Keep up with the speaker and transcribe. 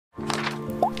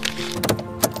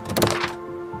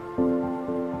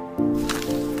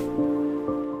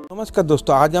नमस्कार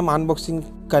दोस्तों, आज हम अनबॉक्सिंग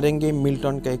करेंगे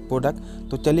मिल्टन का एक प्रोडक्ट।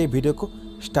 तो चलिए वीडियो को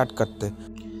स्टार्ट करते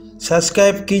हैं।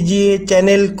 सब्सक्राइब कीजिए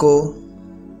चैनल को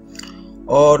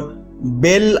और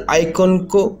बेल आइकन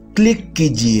को क्लिक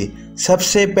कीजिए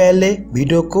सबसे पहले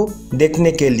वीडियो को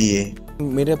देखने के लिए।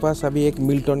 मेरे पास अभी एक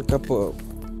मिल्टन का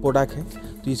प्रोडक्ट है,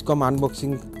 तो इसको हम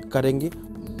अनबॉक्सिंग करेंगे।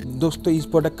 दोस्तों, इस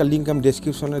प्रोडक्ट का लिंक हम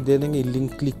डिस्क्रिप्शन में दे देंगे।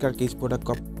 लिंक क्लिक करके इस प्रोडक्ट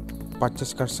को आप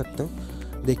परचेस कर सकते हो।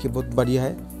 देखिए, बहुत बढ़िया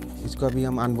है। इसको अभी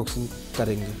हम अनबॉक्सिंग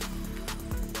करेंगे।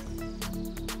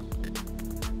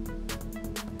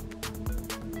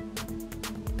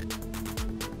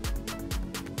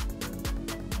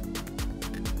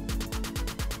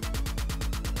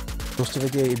 दोस्तों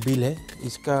देखिए, ये बिल है।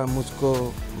 इसका मुझको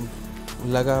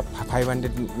लगा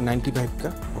 595 का।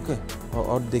 ओके,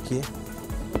 और देखिए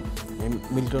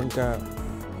मिल्टन का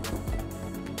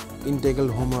इंटेग्रल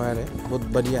होम वायर है, बहुत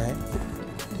बढ़िया है।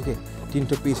 ठीक है,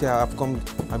 300 पीस है। आपको हम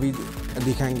अभी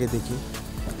दिखाएंगे। देखिए,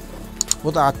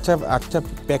 बहुत अच्छा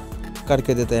पैक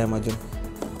करके देता है अमेज़न।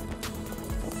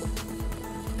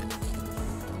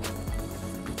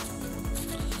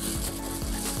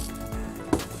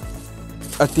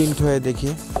 और 3 है,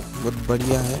 देखिए बहुत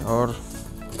बढ़िया है। और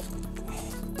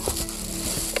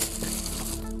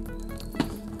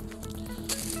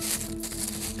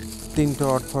तीन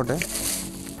आउटपुट है,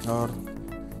 और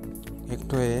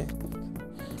एक है,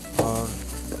 और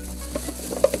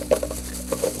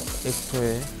एक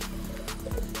है।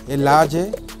 ये लार्ज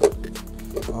है,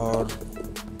 और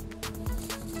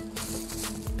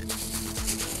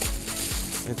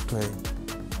एक है।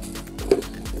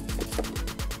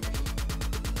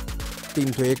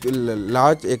 3 एक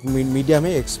लार्ज, एक मीडियम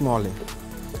है, एक स्मॉल है।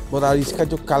 बहुत, और इसका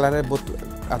जो कलर है बहुत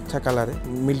अच्छा कलर है।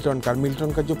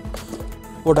 मिल्टन का जो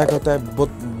प्रोडक्ट होता है बहुत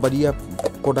बढ़िया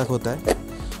प्रोडक्ट होता है।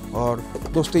 और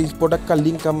दोस्तों, इस प्रोडक्ट का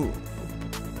लिंक हम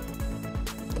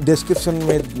डिस्क्रिप्शन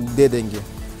में दे देंगे।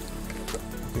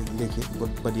 देखिए,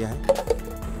 बहुत बढ़िया है।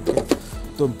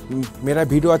 तो मेरा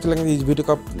वीडियो अच्छा लगे तो इस वीडियो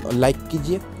को आप लाइक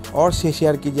कीजिए और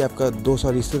शेयर कीजिए आपका दोस्त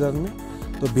और रिश्तेदार में।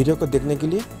 तो वीडियो को देखने के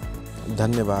लिए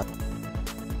धन्यवाद।